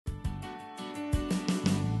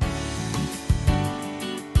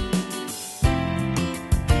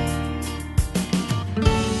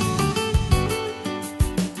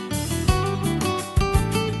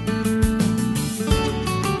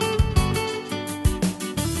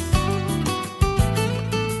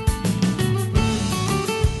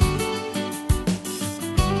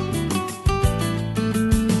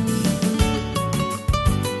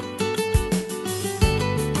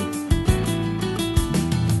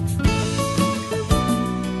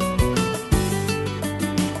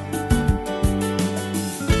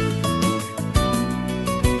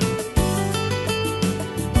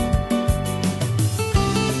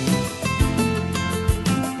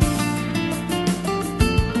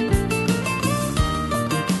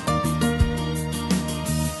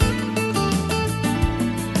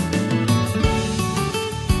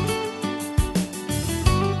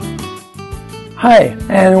Hi,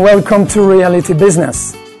 and welcome to Reality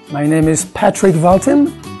Business. My name is Patrick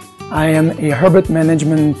Valtin. I am a Herbert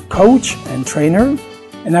management coach and trainer,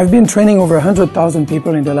 and I've been training over 100,000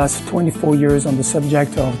 people in the last 24 years on the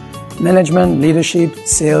subject of management, leadership,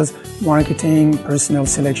 sales, marketing, personnel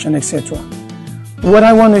selection, etc. What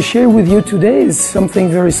I want to share with you today is something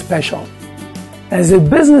very special. As a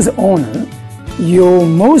business owner, your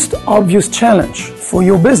most obvious challenge for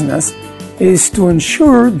your business is to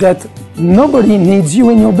ensure that nobody needs you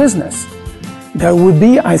in your business. That would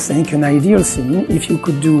be, I think, an ideal scene if you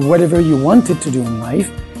could do whatever you wanted to do in life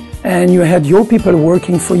and you had your people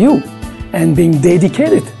working for you and being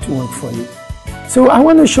dedicated to work for you. So I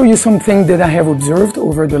want to show you something that I have observed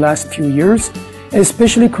over the last few years,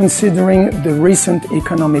 especially considering the recent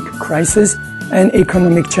economic crisis and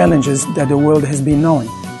economic challenges that the world has been knowing.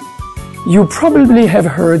 You probably have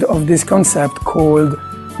heard of this concept called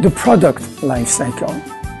the product life cycle.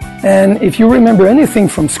 And if you remember anything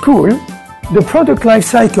from school, the product life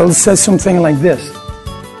cycle says something like this.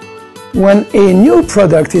 When a new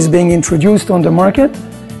product is being introduced on the market,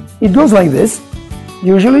 it goes like this.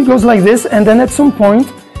 Usually it goes like this, and then at some point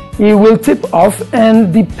it will tip off,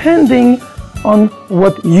 and depending on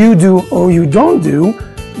what you do or you don't do,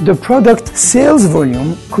 the product sales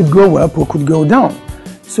volume could go up or could go down.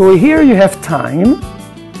 So here you have time,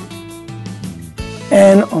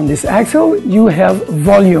 and on this axle you have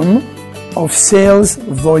volume of sales,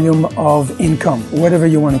 volume of income, whatever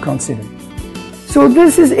you want to consider. So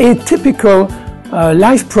this is a typical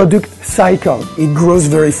life product cycle. It grows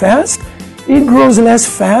very fast, it grows less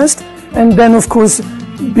fast, and then of course,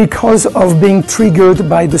 because of being triggered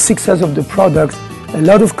by the success of the product, a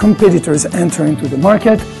lot of competitors enter into the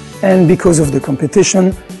market, and because of the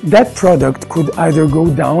competition, that product could either go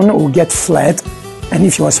down or get flat, and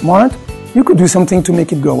if you are smart, you could do something to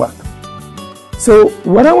make it go up. So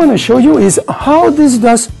what I want to show you is how does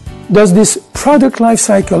this product life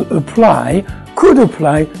cycle could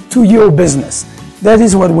apply to your business. That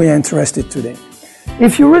is what we are interested today.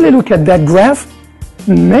 If you really look at that graph,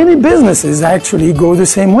 many businesses actually go the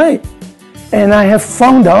same way. And I have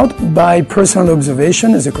found out by personal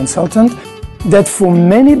observation as a consultant that for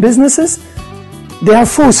many businesses, there are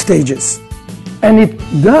 4 stages. And it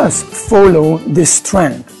does follow this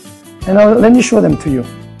trend. And let me show them to you.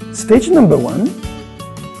 Stage number 1,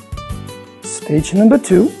 stage number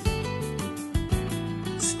 2,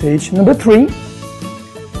 stage number 3,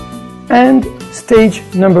 and stage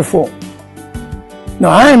number 4. Now,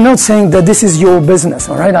 I am not saying that this is your business,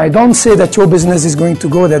 all right? I don't say that your business is going to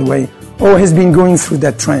go that way or has been going through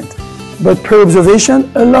that trend. But per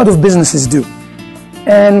observation, a lot of businesses do.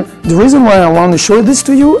 And the reason why I want to show this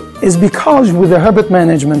to you is because with the Herbert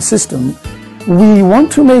management system, we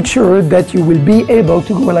want to make sure that you will be able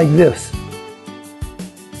to go like this.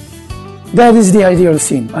 That is the ideal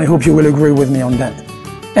scene. I hope you will agree with me on that.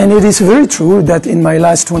 And it is very true that in my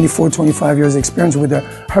last 24-25 years experience with the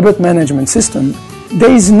Herbert management system,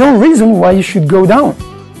 there is no reason why you should go down.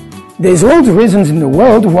 There's all the reasons in the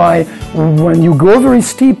world why when you go very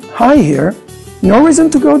steep high here, no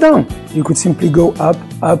reason to go down. You could simply go up,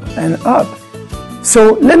 up, and up.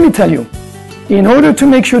 So let me tell you, in order to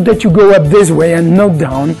make sure that you go up this way and not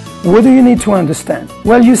down, what do you need to understand?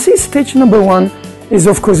 Well, you see, stage number 1 is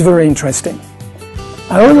of course very interesting.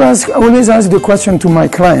 I always ask the question to my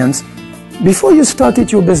clients, before you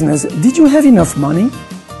started your business, did you have enough money?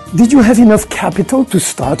 Did you have enough capital to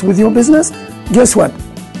start with your business? Guess what?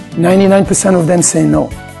 99% of them say no.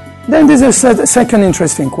 Then there's a second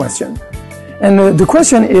interesting question. And the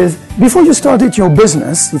question is, before you started your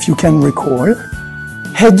business, if you can recall,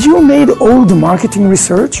 had you made all the marketing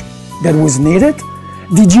research that was needed?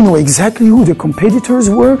 Did you know exactly who the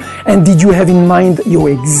competitors were? And did you have in mind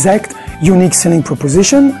your exact unique selling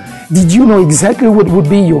proposition? Did you know exactly what would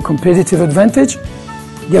be your competitive advantage?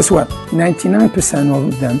 Guess what? 99%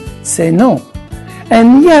 of them say no.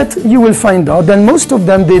 And yet you will find out that most of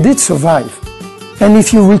them, they did survive. And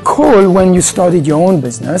if you recall when you started your own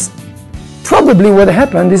business, probably what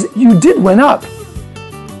happened is you did went up.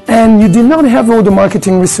 And you did not have all the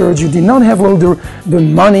marketing research, you did not have all the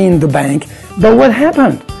money in the bank, but what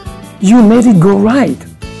happened? You made it go right.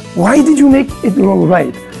 Why did you make it go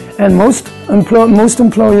right? And most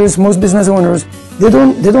employers, most business owners, they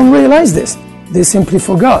don't realize this. They simply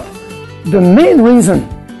forgot. The main reason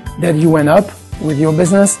that you went up with your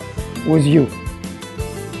business was you.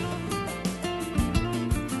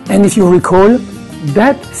 And if you recall,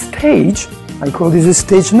 that stage, I call this a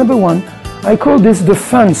stage number 1, I call this the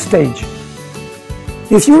fun stage.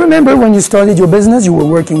 If you remember when you started your business, you were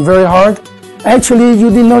working very hard. Actually, you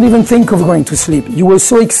did not even think of going to sleep. You were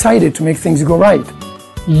so excited to make things go right.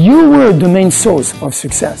 you were the main source of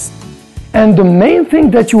success. And the main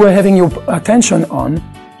thing that you were having your attention on,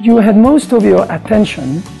 you had most of your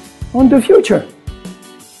attention on the future.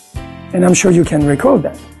 And I'm sure you can recall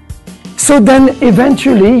that. So then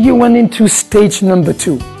eventually you went into stage number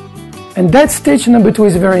 2. And that stage number 2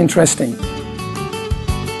 is very interesting.